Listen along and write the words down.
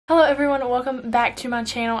Hello everyone, welcome back to my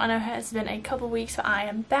channel. I know it has been a couple weeks, but I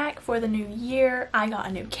am back for the new year. I got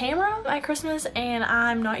a new camera at Christmas and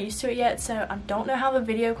I'm not used to it yet, so I don't know how the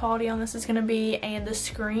video quality on this is going to be, and the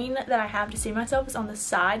screen that I have to see myself is on the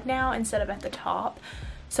side now instead of at the top.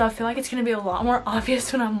 So I feel like it's going to be a lot more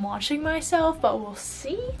obvious when I'm watching myself, but we'll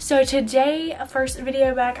see. So today, first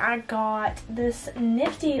video back, I got this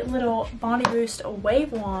nifty little Bondi Boost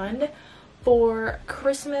Wave Wand for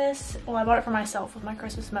Christmas. Well, I bought it for myself with my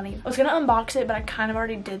Christmas money. I was gonna unbox it, but I kind of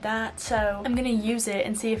already did that, so I'm gonna use it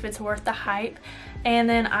and see if it's worth the hype. And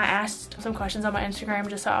then I asked some questions on my Instagram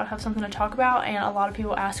just so I would have something to talk about, and a lot of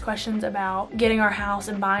people asked questions about getting our house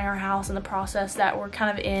and buying our house and the process that we're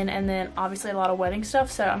kind of in, and then obviously a lot of wedding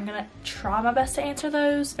stuff, so I'm gonna try my best to answer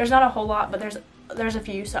those. There's not a whole lot, but there's a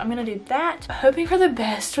few, so I'm gonna do that. Hoping for the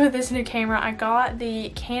best with this new camera. I got the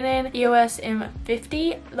Canon EOS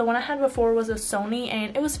M50. The one I had before was a Sony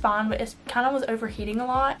and it was fine, but it kind of was overheating a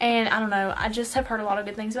lot, and I don't know, I just have heard a lot of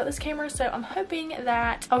good things about this camera, so I'm hoping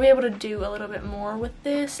that I'll be able to do a little bit more with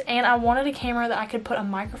this. And I wanted a camera that I could put a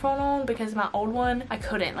microphone on because my old one I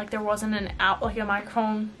couldn't, like there wasn't a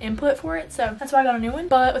microphone input for it, so that's why I got a new one.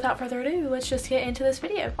 But without further ado, let's just get into this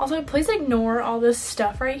video. Also, please ignore all this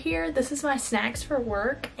stuff right here. This is my snacks for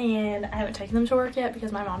work and I haven't taken them to work yet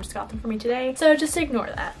because my mom just got them for me today, so just ignore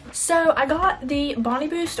that. So I got the Bondi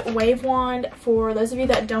Boost Wave Wand. For those of you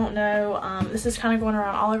that don't know, this is kind of going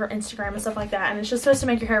around all over Instagram and stuff like that, and it's just supposed to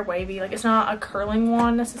make your hair wavy. Like, it's not a curling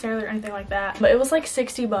wand necessarily or anything like that, but it was like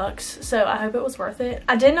 60 bucks, so I hope it was worth it.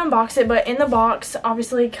 I didn't unbox it, but in the box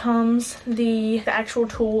obviously comes the actual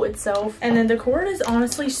tool itself, and then the cord is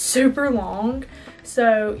honestly super long,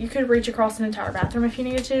 so you could reach across an entire bathroom if you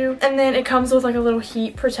needed to. And then it comes with like a little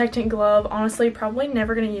heat protectant glove. Honestly, probably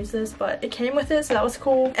never gonna use this, but it came with it, so that was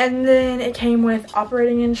cool. And then it came with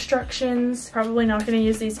operating instructions. Probably not gonna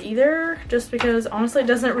use these either, just because honestly it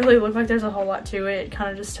doesn't really look like there's a whole lot to it. It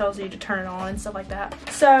kind of just tells you to turn it on and stuff like that.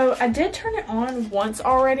 So I did turn it on once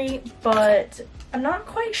already, but I'm not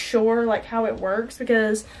quite sure like how it works,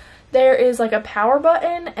 because there is like a power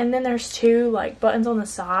button and then there's two like buttons on the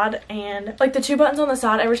side, and like the two buttons on the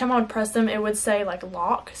side, every time I would press them it would say like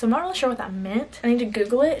lock, so I'm not really sure what that meant. I need to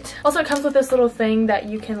Google it. Also, it comes with this little thing that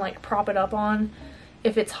you can like prop it up on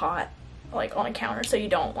if it's hot, like on a counter, so you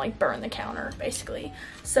don't like burn the counter basically.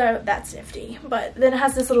 So that's nifty. But then it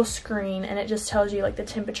has this little screen and it just tells you like the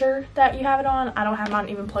temperature that you have it on. I don't have mine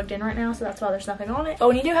even plugged in right now, so that's why there's nothing on it, but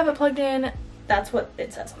when you do have it plugged in, that's what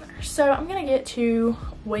it says on there. So I'm gonna get to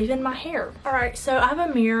waving my hair. All right, so I have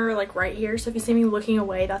a mirror like right here, so if you see me looking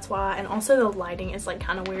away, that's why. And also the lighting is like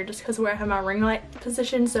kind of weird just because where I have my ring light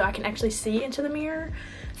positioned, so I can actually see into the mirror.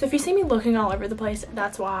 So if you see me looking all over the place,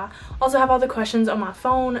 that's why. Also, I have all the questions on my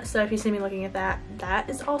phone, so if you see me looking at that, that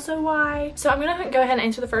is also why. So I'm gonna go ahead and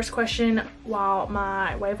answer the first question while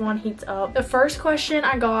my wave wand heats up. The first question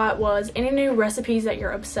I got was, any new recipes that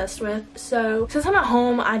you're obsessed with? So since I'm at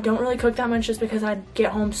home, I don't really cook that much just because I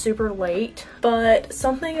get home super late, but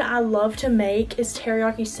something I love to make is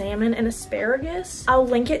teriyaki salmon and asparagus. I'll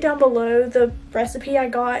link it down below. The recipe I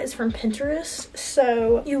got is from Pinterest,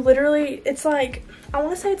 so you literally, it's like, I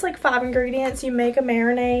want to say it's like 5 ingredients. You make a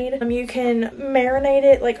marinade. You can marinate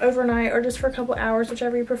it like overnight or just for a couple hours,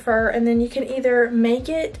 whichever you prefer. And then you can either make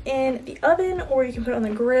it in the oven, or you can put it on the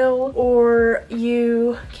grill, or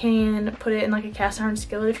you can put it in like a cast iron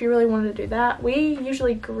skillet if you really wanted to do that. We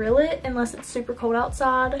usually grill it unless it's super cold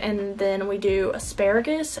outside. And then we do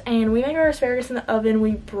asparagus, and we make our asparagus in the oven.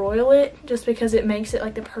 We broil it just because it makes it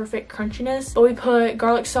like the perfect crunchiness. But we put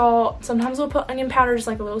garlic salt. Sometimes we'll put onion powder, just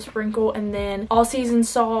like a little sprinkle, and then all seasoned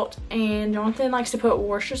salt. And Jonathan likes to put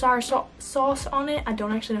Worcestershire sauce on it. I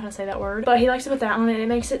don't actually know how to say that word, but he likes to put that on it. It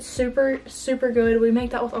makes it super good. We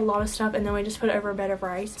make that with a lot of stuff, and then we just put it over a bed of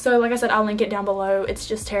rice. So like I said, I'll link it down below. It's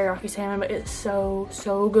just teriyaki salmon, but it's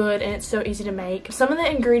so good, and it's so easy to make. Some of the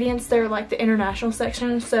ingredients, they're like the international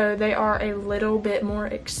section, so they are a little bit more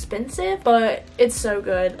expensive, but it's so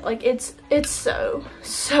good. Like it's so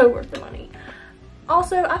worth the money.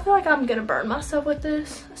 Also, I feel like I'm gonna burn myself with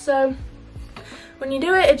this, so when you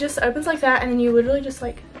do it, it just opens like that, and then you literally just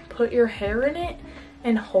like put your hair in it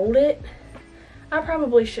and hold it. I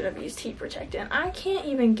probably should have used heat protectant. I can't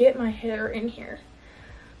even get my hair in here,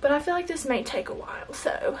 but I feel like this may take a while.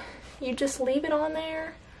 So you just leave it on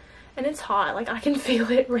there, and it's hot. Like, I can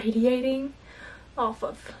feel it radiating off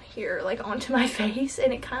of here like onto my face,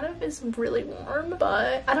 and it kind of is really warm,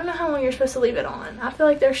 but I don't know how long you're supposed to leave it on. I feel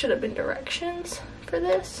like there should have been directions for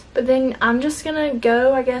this. But then I'm just gonna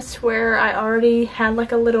go, I guess, where I already had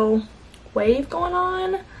like a little wave going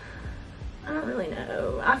on. I don't really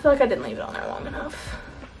know. I feel like I didn't leave it on there long enough.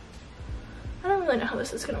 I don't really know how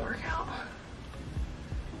this is gonna work out.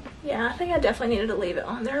 Yeah, I think I definitely needed to leave it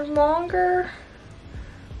on there longer.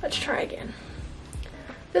 Let's try again.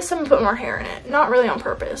 This time I'm putting more hair in it. Not really on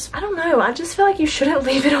purpose. I don't know. I just feel like you shouldn't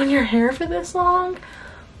leave it on your hair for this long.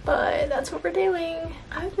 But that's what we're doing.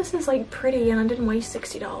 I hope this is like pretty and I didn't waste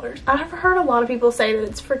 $60. I've heard a lot of people say that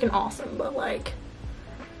it's freaking awesome. But like,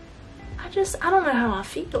 I don't know how I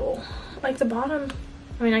feel. Like the bottom.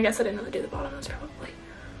 I mean, I guess I didn't really do the bottom. That's probably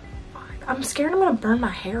fine. I'm scared I'm going to burn my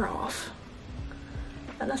hair off.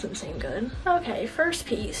 That doesn't seem good. Okay, first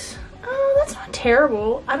piece. Oh, that's not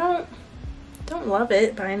terrible. I don't love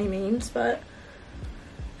it by any means, but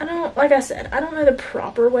like I said, I don't know the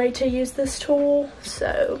proper way to use this tool,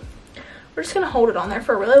 so we're just gonna hold it on there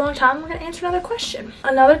for a really long time. We're gonna answer another question.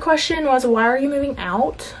 Another question was, why are you moving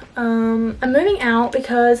out? I'm moving out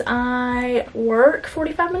because I work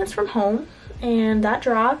 45 minutes from home, and that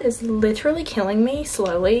drive is literally killing me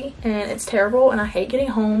slowly, and it's terrible, and I hate getting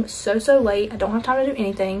home so late. I don't have time to do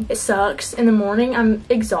anything. It sucks. In the morning, I'm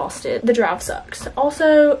exhausted. The drive sucks.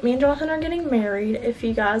 Also, me and Jonathan are getting married. If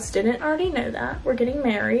you guys didn't already know that, we're getting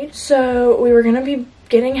married. So we were gonna be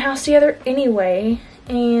getting a house together anyway,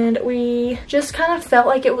 and we just kind of felt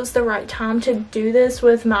like it was the right time to do this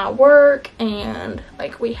with my work, and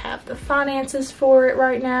like we have the finances for it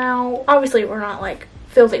right now. Obviously, we're not like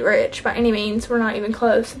filthy rich by any means, we're not even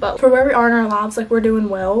close, but for where we are in our lives, like we're doing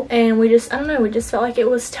well, and we just, I don't know, we just felt like it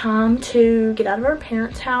was time to get out of our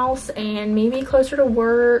parents' house and maybe closer to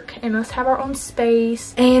work and us have our own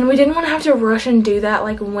space. And we didn't want to have to rush and do that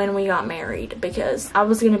like when we got married, because I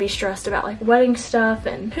was going to be stressed about like wedding stuff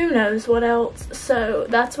and who knows what else. So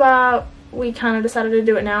that's why we kind of decided to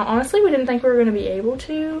do it now. Honestly, we didn't think we were going to be able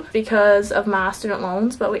to because of my student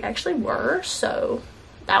loans, but we actually were, so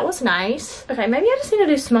that was nice. Okay, maybe I just need to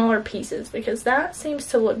do smaller pieces because that seems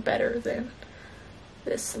to look better than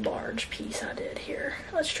this large piece I did here.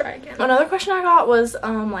 Let's try again. Another question I got was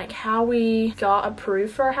like how we got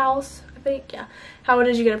approved for a house. I think, yeah. How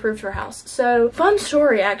did you get approved for a house? So, fun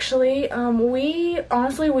story actually. We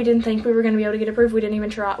didn't think we were going to be able to get approved. We didn't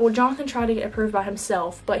even try. Well, Jonathan tried to get approved by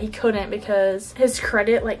himself, but he couldn't because his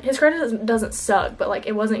credit doesn't suck, but like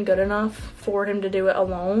it wasn't good enough for him to do it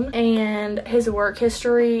alone. And his work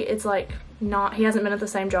history, it's like he hasn't been at the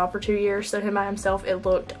same job for 2 years, so him by himself, it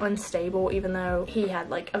looked unstable even though he had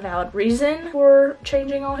like a valid reason for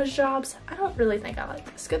changing all his jobs. I don't really think I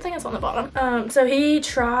like this. Good thing it's on the bottom. So he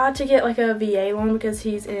tried to get like a VA loan because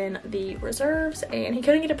he's in the reserves and he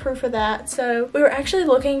couldn't get approved for that. So we were actually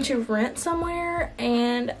looking to rent somewhere,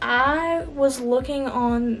 and I was looking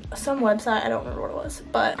on some website, I don't remember what it was,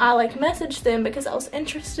 but I like messaged them because I was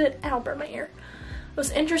interested. Ow, burn my ear. Was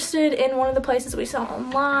interested in one of the places we saw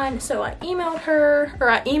online, so I emailed her, or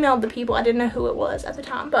I emailed the people. I didn't know who it was at the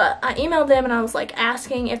time, but I emailed them and I was like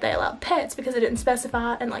asking if they allowed pets because it didn't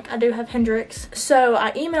specify, and like I do have Hendrix, so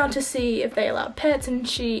I emailed to see if they allowed pets, and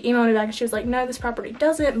she emailed me back and she was like, no, this property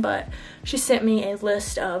doesn't, but she sent me a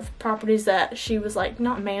list of properties that she was like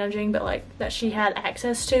not managing, but like that she had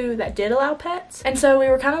access to that did allow pets. And so we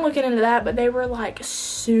were kind of looking into that, but they were like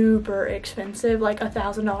super expensive, like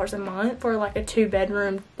 $1,000 a month for like a 2-bedroom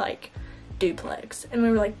like duplex, and we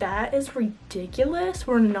were like, that is ridiculous.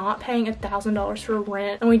 We're not paying $1,000 for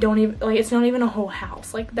rent, and we don't even like, it's not even a whole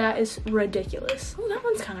house. Like, that is ridiculous. Oh, that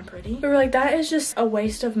one's kind of pretty. We were like, that is just a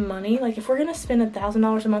waste of money. Like, if we're gonna spend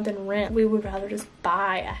 $1,000 a month in rent, we would rather just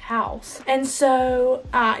buy a house. And so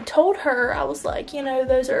I told her, I was like, you know,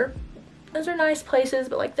 those are nice places,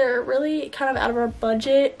 but like they're really kind of out of our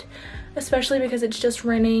budget, especially because it's just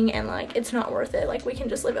renting and like it's not worth it. Like, we can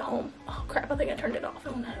just live at home. Oh crap, I think I turned it off.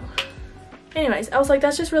 Oh no. Anyways, I was like,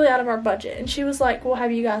 that's just really out of our budget. And she was like, well,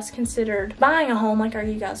 have you guys considered buying a home? Like, are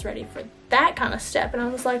you guys ready for that kind of step? And I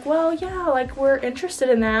was like, well, yeah, like we're interested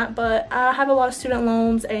in that, but I have a lot of student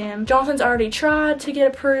loans and Jonathan's already tried to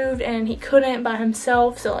get approved and he couldn't by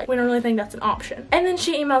himself, so like we don't really think that's an option. And then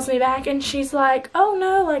she emails me back and she's like, oh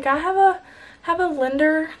no, like I have a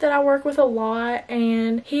lender that I work with a lot,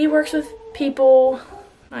 and he works with people.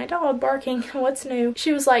 My dog barking, what's new?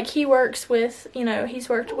 She was like, he works with, you know, he's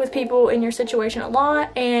worked with people in your situation a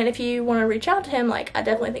lot, and if you want to reach out to him, like, I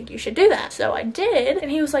definitely think you should do that. So I did, and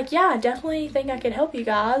he was like, yeah, I definitely think I could help you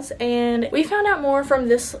guys. And we found out more from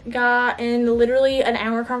this guy in literally an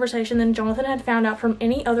hour conversation than Jonathan had found out from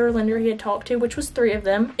any other lender he had talked to, which was 3 of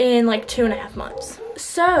them, in like 2.5 months.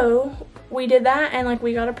 So we did that, and like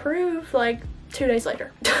we got approved like 2 days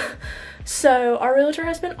later. So our realtor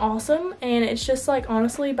has been awesome, and it's just like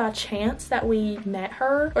honestly by chance that we met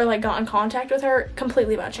her or like got in contact with her,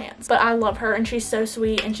 completely by chance. But I love her and she's so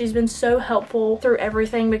sweet, and she's been so helpful through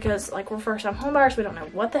everything because like we're first time home buyers, we don't know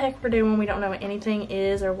what the heck we're doing, we don't know what anything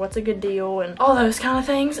is or what's a good deal and all those kind of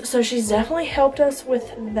things. So she's definitely helped us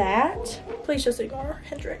with that. Please just ignore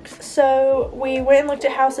Hendrix. So we went and looked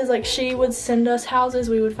at houses. Like she would send us houses,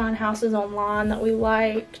 we would find houses online that we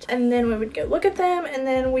liked, and then we would go look at them, and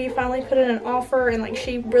then we finally put in an offer, and like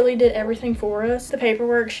she really did everything for us. The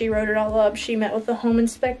paperwork, she wrote it all up, she met with the home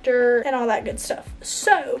inspector and all that good stuff.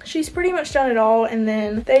 So she's pretty much done it all, and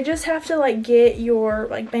then they just have to like get your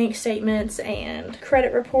like bank statements and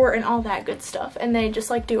credit report and all that good stuff, and they just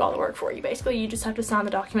like do all the work for you. Basically you just have to sign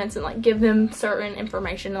the documents and like give them certain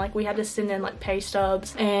information. Like we had to send in like pay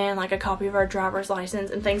stubs and like a copy of our driver's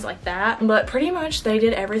license and things like that, but pretty much they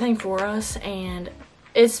did everything for us, and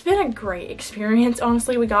it's been a great experience.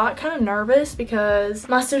 Honestly, we got kind of nervous because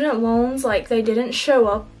my student loans, like they didn't show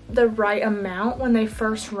up the right amount when they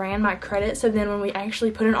first ran my credit. So then when we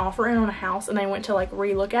actually put an offer in on a house and they went to like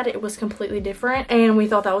re-look at it, it was completely different, and we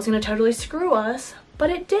thought that was going to totally screw us, but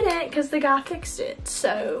it didn't because the guy fixed it.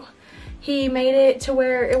 So he made it to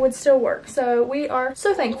where it would still work. So we are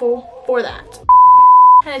so thankful for that.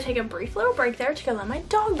 I had to take a brief little break there to go let my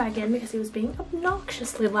dog back in because he was being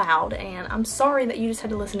obnoxiously loud, and I'm sorry that you just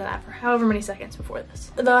had to listen to that for however many seconds before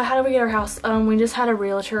this. How did we get our house? We just had a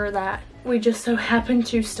realtor that we just so happened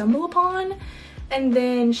to stumble upon, and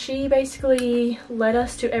then she basically led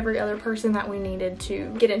us to every other person that we needed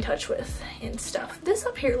to get in touch with and stuff. This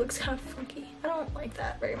up here looks kind of funky. I don't like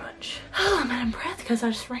that very much. Oh, I'm out of breath because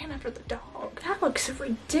I just ran after the dog. That looks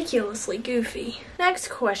ridiculously goofy. Next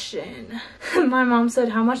question. My mom said,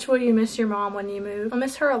 how much will you miss your mom when you move? I'll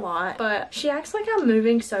miss her a lot, but she acts like I'm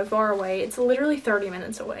moving so far away. It's literally 30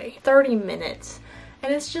 minutes away. 30 minutes.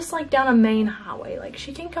 And it's just like down a main highway. Like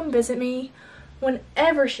she can come visit me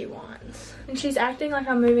whenever she wants, and she's acting like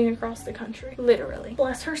I'm moving across the country, literally.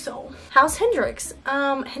 Bless her soul. How's Hendrix?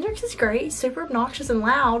 Hendrix is great. He's super obnoxious and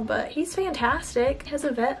loud, but he's fantastic. He has a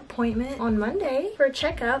vet appointment on Monday for a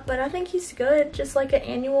checkup, but I think he's good. Just like an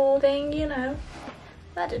annual thing, you know.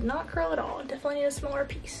 That did not curl at all. Definitely need a smaller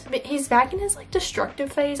piece. But he's back in his like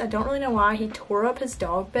destructive phase. I don't really know why. He tore up his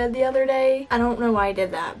dog bed the other day. I don't know why he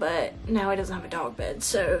did that, but now he doesn't have a dog bed.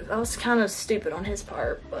 So that was kind of stupid on his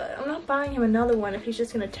part, but I'm not buying him another one if he's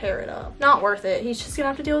just gonna tear it up. Not worth it. He's just gonna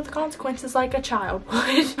have to deal with the consequences like a child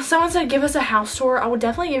would. Someone said give us a house tour. I would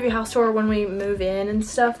definitely give you a house tour when we move in and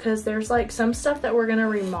stuff, because there's like some stuff that we're gonna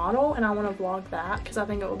remodel, and I want to vlog that because I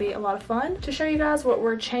think it will be a lot of fun to show you guys what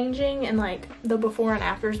we're changing and like the before and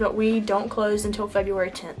afters. But we don't close until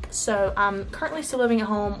February 10th, so I'm currently still living at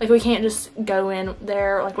home. Like we can't just go in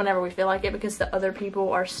there like whenever we feel like it because the other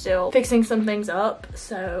people are still fixing some things up,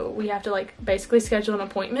 so we have to like basically schedule an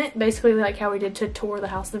appointment, basically like how we did to tour the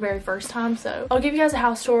house the very first time. So I'll give you guys a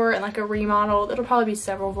house tour and like a remodel. It'll probably be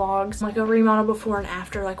several vlogs, like a remodel before and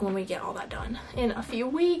after, like when we get all that done in a few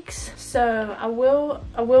weeks. So I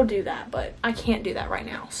will do that, but I can't do that right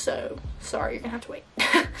now, so sorry, you're gonna have to wait.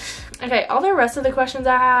 Okay, all the rest of the questions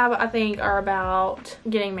I have, I think, are about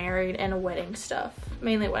getting married and wedding stuff.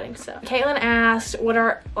 Mainly wedding stuff. Caitlin asked, what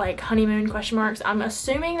are like honeymoon question marks? I'm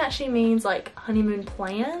assuming that she means like honeymoon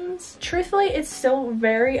plans. Truthfully, it's still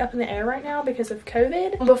very up in the air right now because of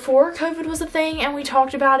COVID. Before COVID was a thing and we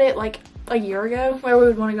talked about it like a year ago where we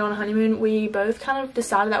would want to go on a honeymoon, we both kind of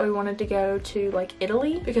decided that we wanted to go to like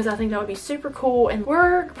Italy because I think that would be super cool, and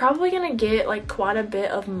we're probably gonna get like quite a bit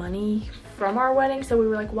of money from our wedding, so we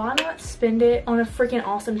were like, why not spend it on a freaking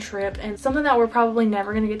awesome trip and something that we're probably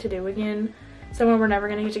never gonna get to do again, somewhere we're never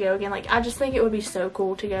gonna get to go again. Like I just think it would be so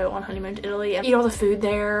cool to go on honeymoon to Italy and eat all the food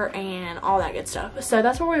there and all that good stuff. So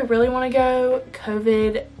that's where we really want to go,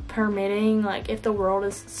 COVID permitting, like if the world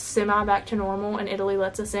is semi back to normal and Italy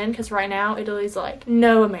lets us in, because right now Italy's like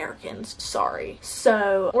no Americans, sorry.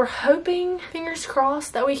 So we're hoping, fingers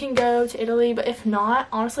crossed, that we can go to Italy, but if not,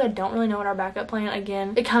 honestly I don't really know what our backup plan.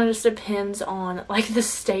 Again, it kind of just depends on like the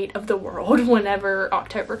state of the world whenever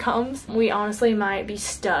October comes. We honestly might be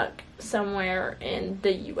stuck somewhere in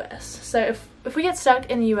the US. So if we get stuck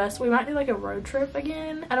in the US, we might do like a road trip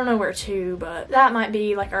again. I don't know where to, but that might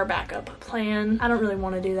be like our backup plan. I don't really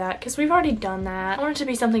want to do that because we've already done that. I want it to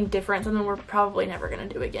be something different, something we're probably never going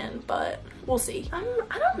to do again, but we'll see. I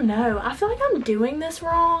don't know. I feel like I'm doing this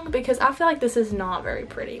wrong because I feel like this is not very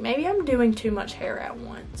pretty. Maybe I'm doing too much hair at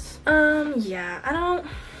once. Yeah,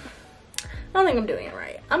 I don't think I'm doing it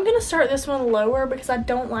right. I'm gonna start this one lower because I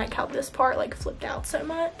don't like how this part like flipped out so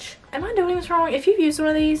much. Am I doing this wrong? If you've used one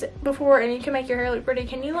of these before and you can make your hair look pretty,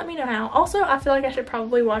 can you let me know how? Also, I feel like I should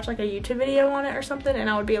probably watch like a YouTube video on it or something and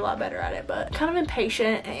I would be a lot better at it, but I'm kind of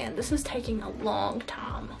impatient and this is taking a long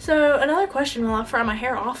time. So another question while I fry my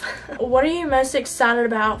hair off. What are you most excited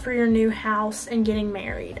about for your new house and getting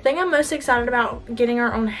married? I think I'm most excited about getting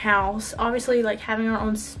our own house, obviously like having our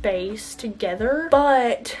own space together,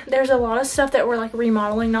 but there's a lot of stuff that we're like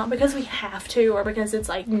remodeling, not because we have to or because it's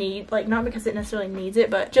like not because it necessarily needs it,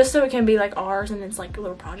 but just so it can be like ours and it's like a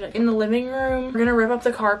little project. In the living room, we're gonna rip up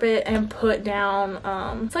the carpet and put down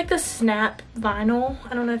it's like the snap vinyl.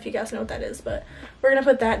 I don't know if you guys know what that is, but we're gonna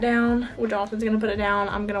put that down. Well, Jonathan's gonna put it down.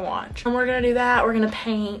 I'm gonna watch. And we're gonna do that. We're gonna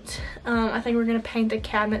paint. I think we're gonna paint the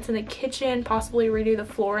cabinets in the kitchen, possibly redo the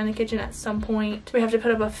floor in the kitchen at some point. We have to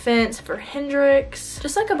put up a fence for Hendrix.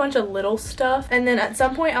 Just like a bunch of little stuff. And then at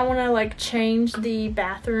some point I wanna like change the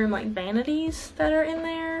bathroom like vanities that are in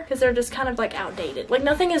there because they're just kind of like outdated. Like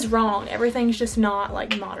nothing is wrong. Everything's just not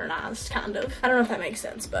like modernized kind of. I don't know if that makes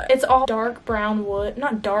sense, but it's all dark brown wood.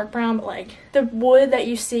 Not dark brown, but like the wood that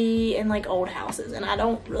you see in like old houses. And I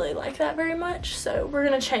don't really like that very much, so we're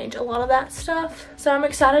gonna change a lot of that stuff. So I'm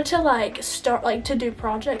excited to like start like to do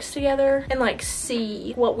projects together and like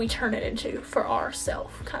see what we turn it into for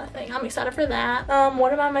ourselves kind of thing. I'm excited for that.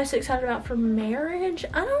 What am I most excited about for marriage?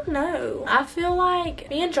 I don't know. I feel like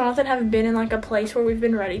me and Jonathan have been in like a place where we've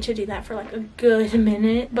been ready to do that for like a good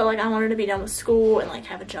minute, but like I wanted to be done with school and like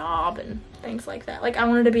have a job and things like that. Like I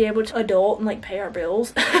wanted to be able to adult and like pay our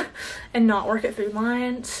bills and not work at Food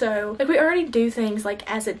Lion. So like we already do things like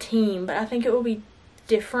as a team, but I think it will be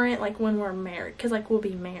different like when we're married because like we'll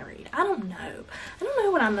be married. I don't know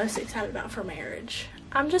what I'm most excited about for marriage.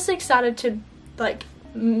 I'm just excited to like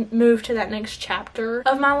move to that next chapter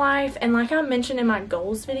of my life, and like I mentioned in my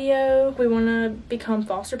goals video, we want to become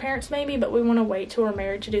foster parents maybe, but we want to wait till we're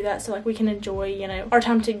married to do that so like we can enjoy, you know, our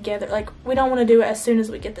time together. Like we don't want to do it as soon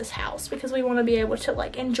as we get this house because we want to be able to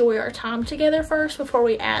like enjoy our time together first before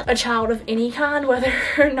we add a child of any kind, whether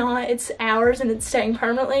or not it's ours and it's staying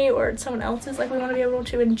permanently or it's someone else's. Like we want to be able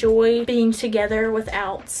to enjoy being together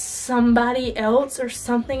without somebody else or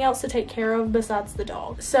something else to take care of besides the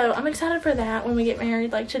dog. So I'm excited for that when we get married,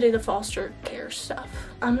 like to do the foster care stuff.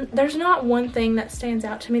 There's not one thing that stands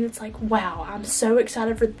out to me that's like, wow, I'm so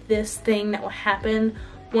excited for this thing that will happen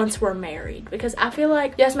once we're married, because I feel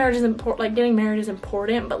like yes, marriage is important, like getting married is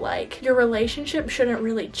important, but like your relationship shouldn't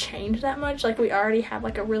really change that much. Like we already have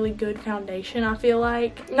like a really good foundation. I feel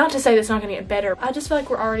like, not to say that's not gonna get better, I just feel like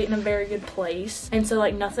we're already in a very good place, and so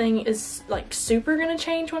like nothing is like super gonna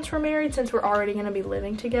change once we're married since we're already gonna be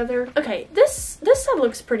living together. Okay, this side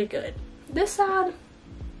looks pretty good. This side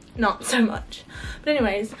not so much, but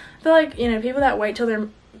anyways, I feel like, you know, people that wait till they're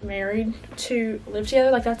married to live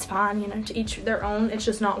together, like that's fine, you know, to each their own. It's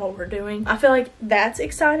just not what we're doing. I feel like that's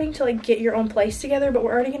exciting to like get your own place together, but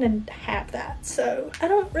we're already gonna have that, so I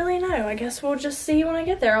don't really know. I guess we'll just see when I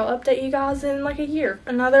get there. I'll update you guys in like a year.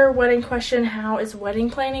 Another wedding question: how is wedding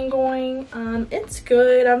planning going? It's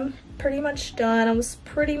good. I'm pretty much done. I was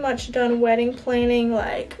pretty much done wedding planning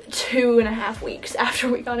like 2.5 weeks after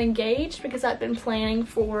we got engaged, because I'd been planning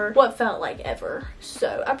for what felt like ever.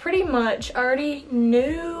 So I pretty much already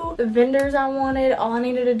knew the vendors I wanted. All I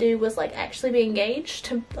needed to do was like actually be engaged,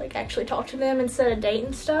 to like actually talk to them and set a date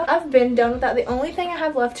and stuff. I've been done with that. The only thing I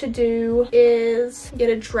have left to do is get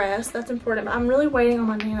a dress. That's important, but I'm really waiting on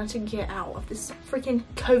my Nana to get out of this freaking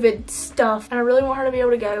COVID stuff, and I really want her to be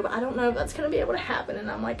able to go, but I don't know if that's gonna be able to happen, and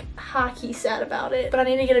I'm like high-key sad about it. But I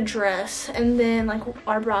need to get a dress, and then like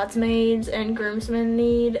our bridesmaids and groomsmen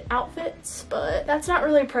need outfits, but that's not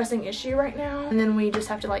really a pressing issue right now. And then we just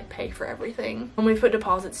have to like pay for everything, and we put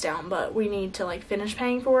deposits down, but we need to like finish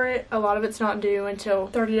paying for it. A lot of it's not due until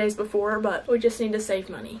 30 days before, but we just need to save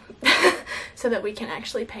money so that we can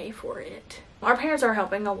actually pay for it. Our parents are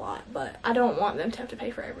helping a lot, but I don't want them to have to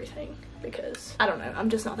pay for everything because I don't know,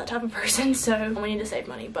 I'm just not that type of person, so we need to save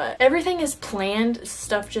money. But everything is planned.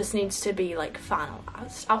 Stuff just needs to be like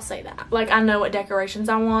finalized, I'll say that. Like I know what decorations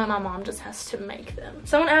I want, my mom just has to make them.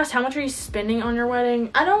 Someone asked, how much are you spending on your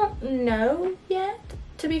wedding? I don't know yet,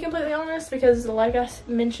 to be completely honest, because like I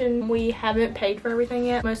mentioned, we haven't paid for everything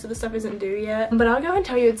yet. Most of the stuff isn't due yet, but I'll go and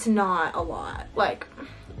tell you it's not a lot. Like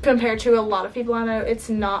compared to a lot of people I know, it's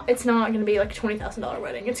not gonna be like a $20,000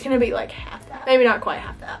 wedding. It's gonna be like half that, maybe not quite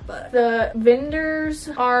half that. But the vendors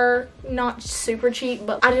are not super cheap,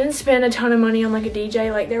 but I didn't spend a ton of money on like a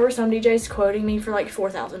DJ. Like there were some DJs quoting me for like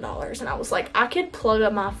 $4,000, and I was like, I could plug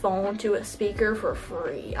up my phone to a speaker for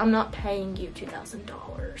free. I'm not paying you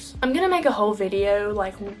 $2,000. I'm gonna make a whole video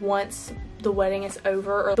like once the wedding is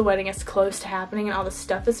over or the wedding is close to happening and all the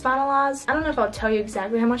stuff is finalized. I don't know if I'll tell you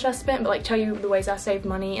exactly how much I spent, but like tell you the ways I saved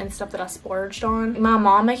money and stuff that I splurged on. My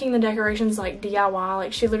mom making the decorations like DIY,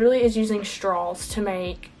 like she literally is using straws to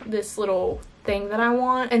make this little thing that I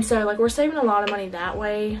want, and so like we're saving a lot of money that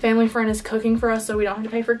way. Family friend is cooking for us so we don't have to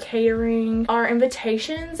pay for catering. Our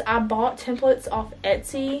invitations, I bought templates off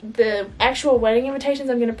Etsy. The actual wedding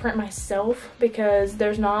invitations I'm gonna print myself because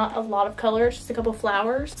there's not a lot of colors, just a couple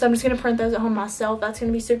flowers, so I'm just gonna print those at home myself. That's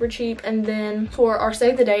gonna be super cheap. And then for our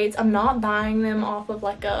save the dates, I'm not buying them off of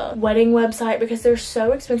like a wedding website because they're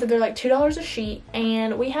so expensive. They're like $2 a sheet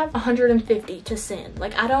and we have 150 to send.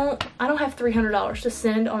 Like I don't have $300 to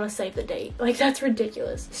send on a save the date. Like that's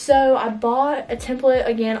ridiculous. So I bought a template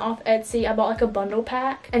again off Etsy. I bought like a bundle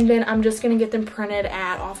pack, and then I'm just gonna get them printed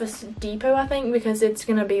at Office Depot, I think, because it's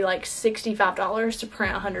gonna be like $65 to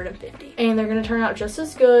print 150, and they're gonna turn out just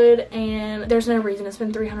as good, and there's no reason to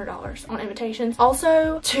spend $300 on invitations.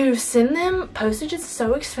 Also, to send them, postage is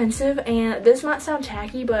so expensive, and this might sound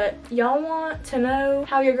tacky, but y'all want to know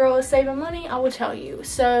how your girl is saving money? I will tell you.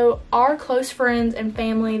 So our close friends and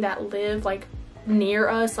family that live like near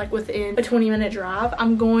us, like within a 20-minute drive,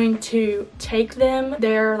 I'm going to take them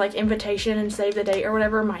their like invitation and save the date or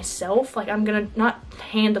whatever myself. Like I'm gonna not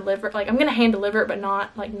hand deliver, like I'm gonna hand deliver it but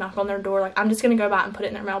not like knock on their door. Like I'm just gonna go by and put it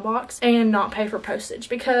in their mailbox and not pay for postage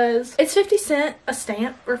because it's 50 cents a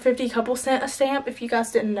stamp or 50 couple cent a stamp, if you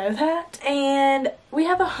guys didn't know that, and we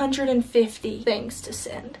have 150 things to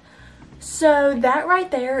send. So that right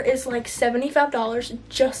there is like $75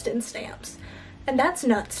 just in stamps. And that's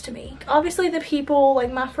nuts to me. Obviously the people,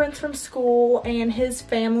 like my friends from school and his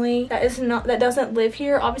family that doesn't live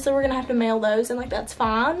here, obviously we're gonna have to mail those, and like that's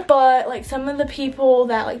fine. But like some of the people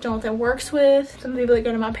that like Jonathan works with, some people that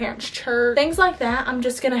go to my parents' church, things like that, I'm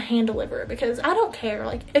just gonna hand deliver it because I don't care.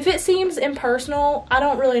 Like if it seems impersonal, I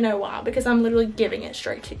don't really know why, because I'm literally giving it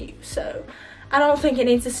straight to you. So I don't think it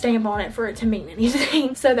needs a stamp on it for it to mean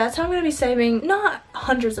anything. So that's how I'm gonna be saving, not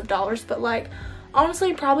hundreds of dollars, but like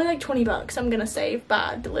honestly probably like 20 bucks I'm gonna save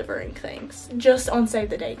by delivering things just on save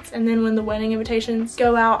the dates. And then when the wedding invitations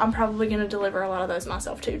go out, I'm probably gonna deliver a lot of those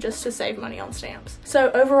myself too, just to save money on stamps.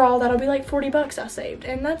 So overall that'll be like 40 bucks I saved,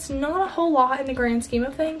 and that's not a whole lot in the grand scheme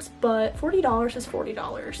of things, but $40 is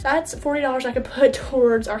 $40. That's $40 I could put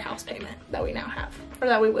towards our house payment that we now have, or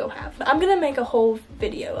that we will have. I'm gonna make a whole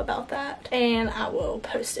video about that and I will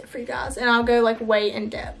post it for you guys, and I'll go like way in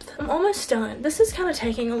depth. I'm almost done. This is kind of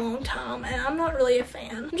taking a long time and I'm not really a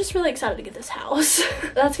fan. I'm just really excited to get this house.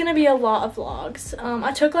 That's gonna be a lot of vlogs.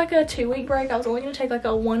 I took like a 2-week break. I was only gonna take like a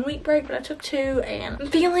 1-week break, but I took 2, and I'm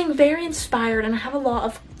feeling very inspired and I have a lot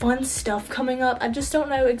of fun stuff coming up. I just don't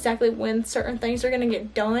know exactly when certain things are gonna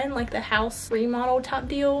get done, like the house remodel type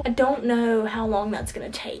deal. I don't know how long that's gonna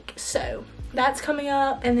take, so that's coming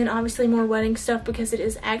up. And then obviously more wedding stuff because it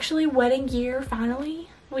is actually wedding year finally.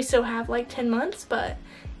 We still have like 10 months, but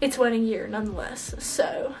it's wedding year nonetheless,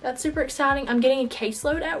 so that's super exciting. I'm getting a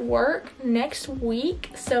caseload at work next week,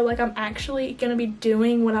 so like I'm actually gonna be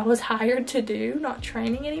doing what I was hired to do, not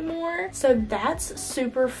training anymore, so that's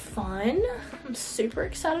super fun. I'm super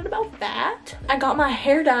excited about that. I got my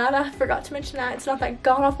hair dyed. I forgot to mention that. It's not that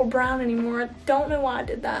god-awful brown anymore. I don't know why I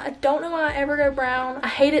did that. I don't know why I ever go brown. I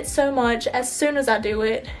hate it so much as soon as I do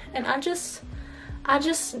it, and I just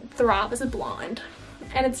thrive as a blonde,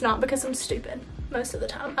 and it's not because I'm stupid. Most of the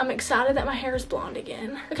time. I'm excited that my hair is blonde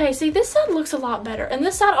again. Okay, see, this side looks a lot better, and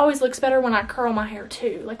this side always looks better when I curl my hair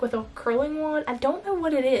too, like with a curling wand. I don't know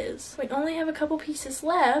what it is. We only have a couple pieces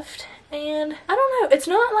left, and I don't know. It's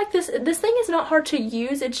not like this thing is not hard to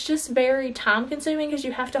use. It's just very time consuming because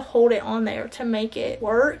you have to hold it on there to make it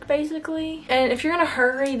work, basically. And if you're in a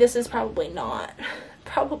hurry, this is probably not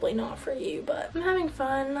for you, but I'm having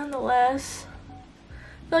fun nonetheless.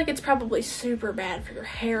 I feel like it's probably super bad for your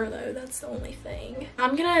hair though, that's the only thing.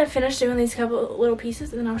 I'm gonna finish doing these couple little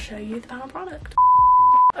pieces and then I'll show you the final product.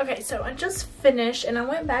 Okay, so I just finished and I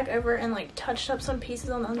went back over and like touched up some pieces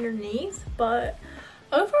on underneath, but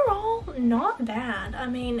overall not bad. I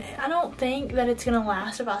mean, I don't think that it's gonna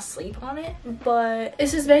last if I sleep on it, but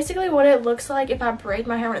this is basically what it looks like if I braid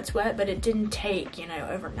my hair when it's wet, but it didn't take, you know,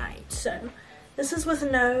 overnight. So this is with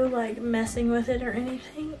no like messing with it or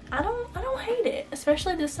anything. I don't hate it,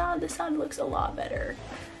 especially this side. This side looks a lot better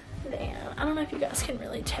than, I don't know if you guys can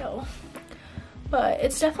really tell, but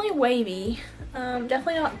it's definitely wavy.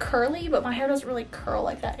 Definitely not curly, but my hair doesn't really curl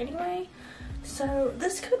like that anyway. So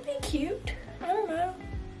this could be cute. I don't know.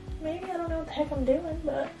 Maybe, I don't know what the heck I'm doing,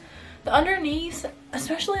 but The underneath,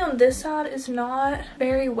 especially on this side, is not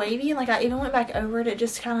very wavy. Like, I even went back over it, it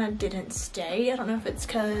just kind of didn't stay. I don't know if it's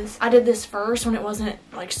because I did this first when it wasn't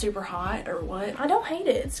like super hot or what. I don't hate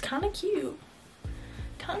it. It's kind of cute.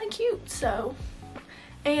 Kind of cute. So,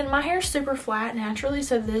 and my hair's super flat naturally,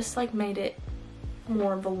 so this like made it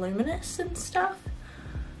more voluminous and stuff.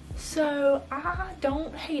 So I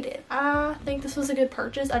don't hate it. I think this was a good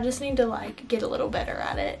purchase. I just need to like get a little better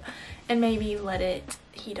at it and maybe let it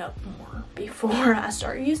heat up more before I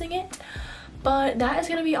start using it. But that is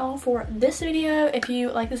going to be all for this video. If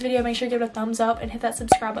you like this video, make sure to give it a thumbs up and hit that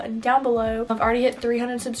subscribe button down below. I've already hit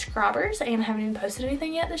 300 subscribers and I haven't even posted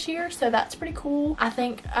anything yet this year, so that's pretty cool. I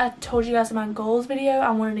think I told you guys in my goals video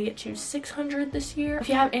I wanted to get to 600 this year. If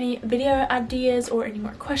you have any video ideas or any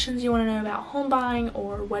more questions you want to know about home buying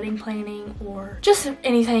or wedding planning or just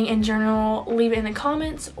anything in general, leave it in the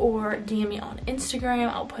comments or DM me on Instagram.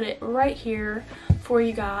 I'll put it right here for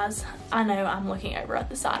you guys. I know I'm looking over at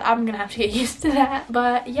the side. I'm gonna have to get used to that.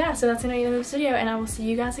 But yeah, so that's gonna be the end of this video, and I will see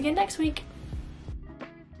you guys again next week.